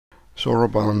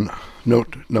Soroban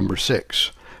note number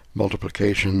 6,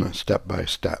 multiplication step by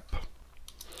step.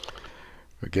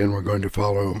 Again, we're going to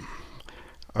follow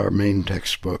our main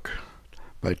textbook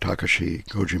by Takashi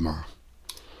Kojima.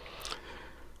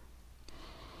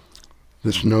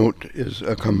 This note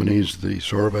accompanies the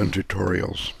Soroban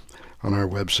tutorials on our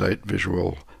website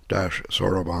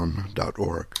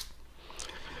visual-soroban.org.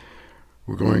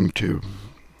 We're going to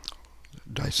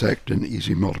dissect an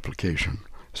easy multiplication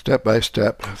step by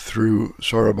step through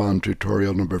Soroban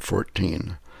tutorial number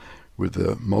 14 with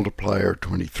the multiplier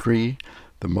 23,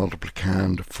 the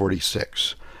multiplicand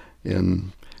 46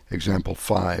 in example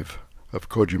 5 of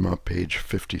Kojima page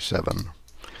 57.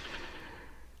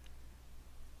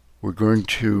 We're going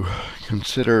to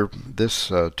consider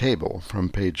this table from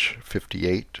page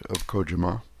 58 of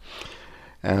Kojima,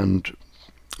 and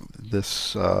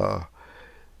this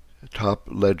top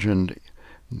legend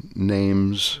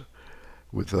names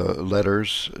with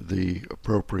letters the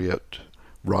appropriate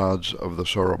rods of the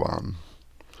Soroban.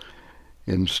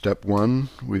 In step 1,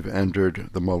 we've entered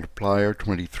the multiplier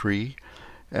 23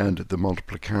 and the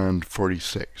multiplicand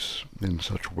 46 in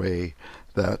such a way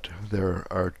that there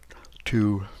are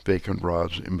two vacant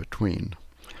rods in between.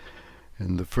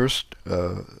 In the first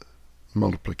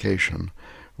multiplication,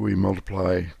 we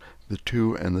multiply the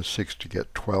 2 and the 6 to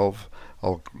get 12.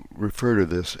 I'll refer to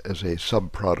this as a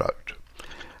subproduct.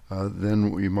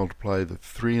 Then we multiply the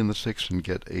 3 and the 6 and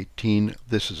get 18.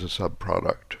 This is a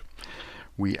subproduct.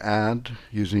 We add,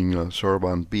 using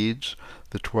Soroban beads,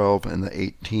 the 12 and the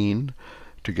 18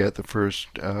 to get the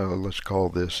first, let's call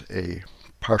this a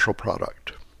partial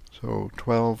product. So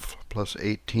 12 plus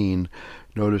 18,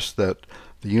 notice that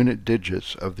the unit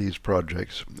digits of these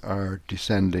projects are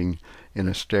descending in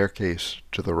a staircase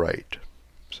to the right.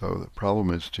 So the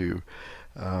problem is to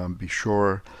be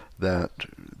sure that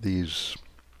these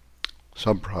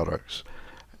subproducts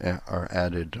are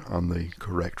added on the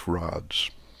correct rods.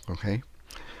 Okay?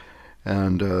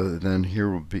 And then here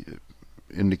will be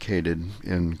indicated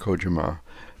in Kojima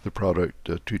the product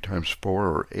 2 times 4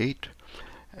 or 8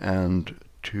 and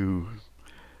 2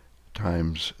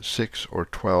 times 6 or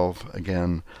 12.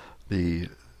 Again, the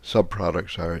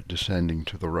subproducts are descending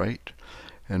to the right,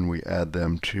 and we add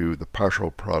them to the partial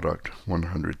product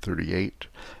 138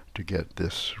 to get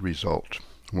this result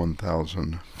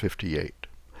 1058.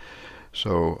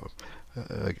 So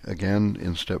again,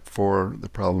 in step 4, the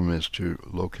problem is to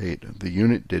locate the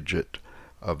unit digit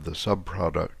of the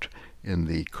subproduct in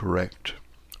the correct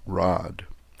rod.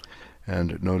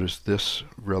 And notice this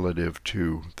relative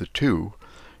to the 2,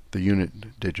 the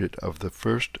unit digit of the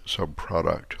first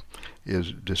subproduct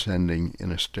is descending in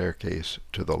a staircase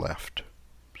to the left.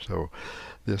 So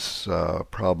this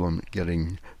problem,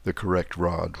 getting the correct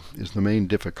rod, is the main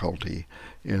difficulty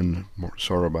in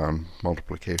Soroban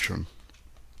multiplication.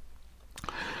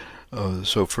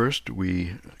 So first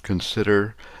we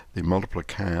consider the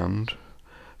multiplicand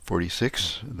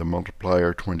 46, the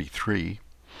multiplier 23,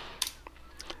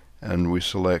 and we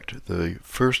select the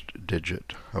first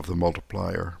digit of the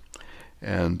multiplier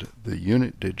and the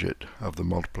unit digit of the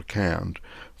multiplicand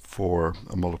for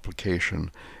a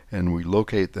multiplication, and we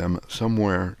locate them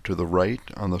somewhere to the right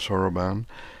on the Soroban,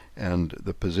 and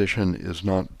the position is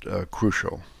not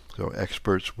crucial. So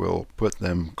experts will put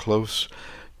them close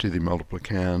to the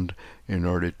multiplicand in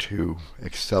order to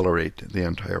accelerate the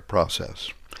entire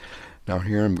process. Now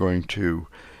here I'm going to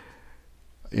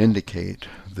indicate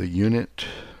the unit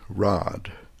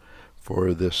rod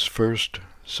for this first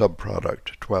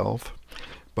subproduct 12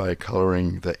 by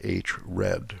coloring the H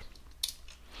red.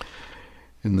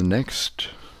 In the next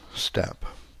step,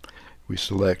 we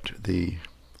select the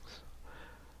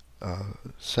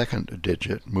second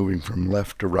digit, moving from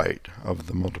left to right, of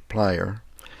the multiplier,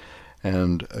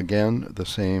 and again the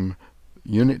same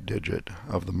unit digit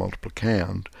of the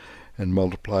multiplicand, and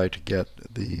multiply to get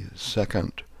the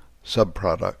second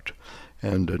subproduct.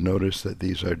 And notice that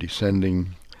these are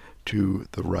descending to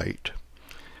the right,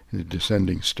 in a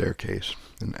descending staircase.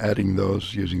 And adding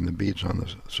those using the beads on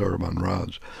the Soroban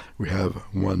rods, we have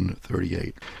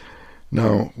 138.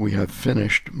 Now we have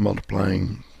finished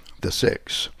multiplying the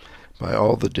 6 by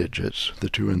all the digits, the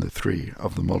 2 and the 3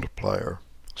 of the multiplier.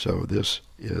 So this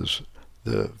is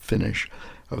the finish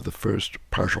of the first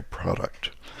partial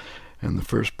product. And the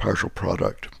first partial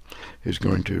product is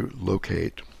going to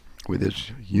locate with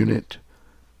its unit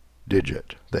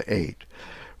digit, the 8,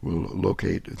 will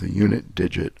locate the unit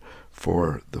digit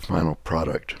for the final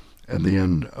product at the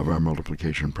end of our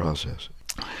multiplication process.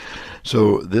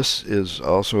 So this is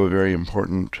also a very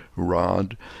important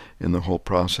rod in the whole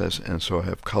process, and so I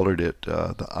have colored it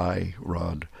the I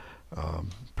rod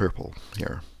purple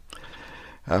here.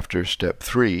 After step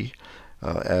 3,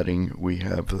 adding, we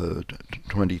have the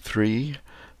 23,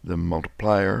 the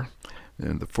multiplier,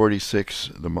 and the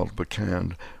 46, the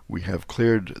multiplicand. We have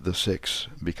cleared the 6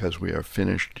 because we are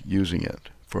finished using it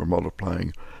for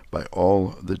multiplying by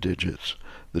all the digits,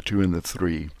 the 2 and the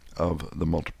 3 of the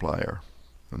multiplier.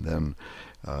 And then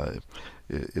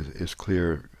it is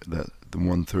clear that the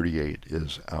 138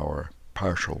 is our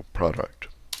partial product.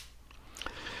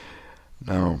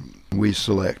 Now we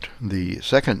select the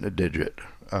second digit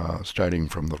starting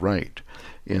from the right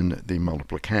in the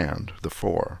multiplicand, the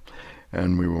 4,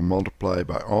 and we will multiply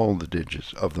by all the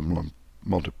digits of the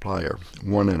multiplier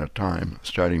one at a time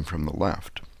starting from the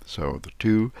left. So the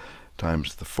 2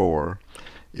 times the 4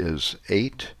 is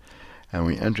 8, and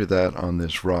we enter that on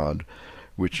this rod,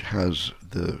 which has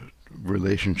the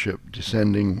relationship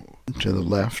descending to the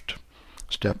left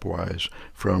stepwise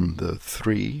from the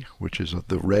 3, which is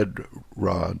the red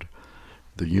rod,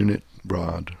 the unit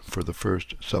rod for the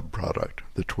first subproduct,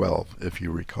 the 12, if you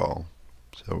recall.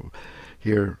 So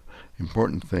here,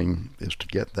 important thing is to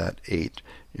get that 8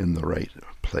 in the right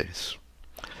place.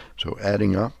 So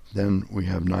adding up, then we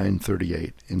have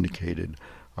 938 indicated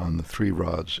on the 3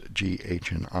 rods G,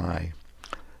 H, and I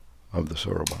of the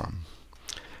Soroban.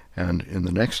 And in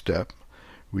the next step,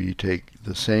 we take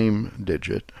the same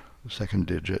digit, the second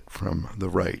digit from the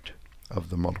right of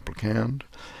the multiplicand,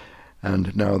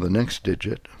 and now the next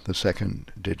digit, the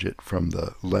second digit from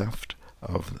the left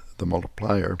of the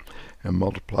multiplier, and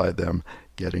multiply them,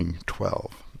 getting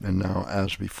 12. And now,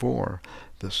 as before,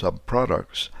 the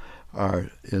subproducts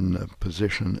are in a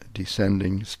position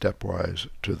descending stepwise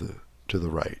to the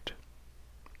right.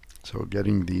 So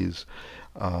getting these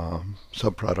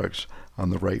subproducts on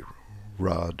the right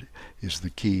rod is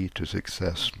the key to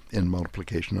success in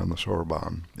multiplication on the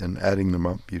Soroban. And adding them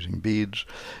up using beads,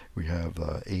 we have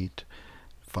 8,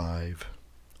 5,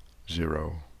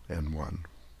 0, and 1,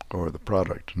 or the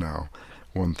product now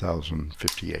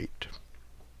 1058.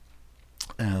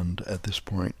 And at this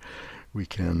point we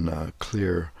can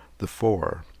clear the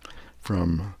 4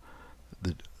 from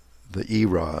the E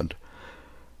rod,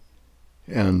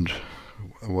 and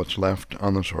what's left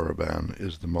on the Soroban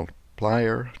is the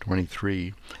multiplier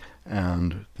 23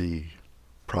 and the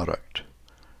product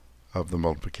of the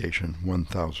multiplication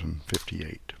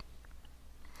 1058.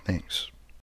 Thanks.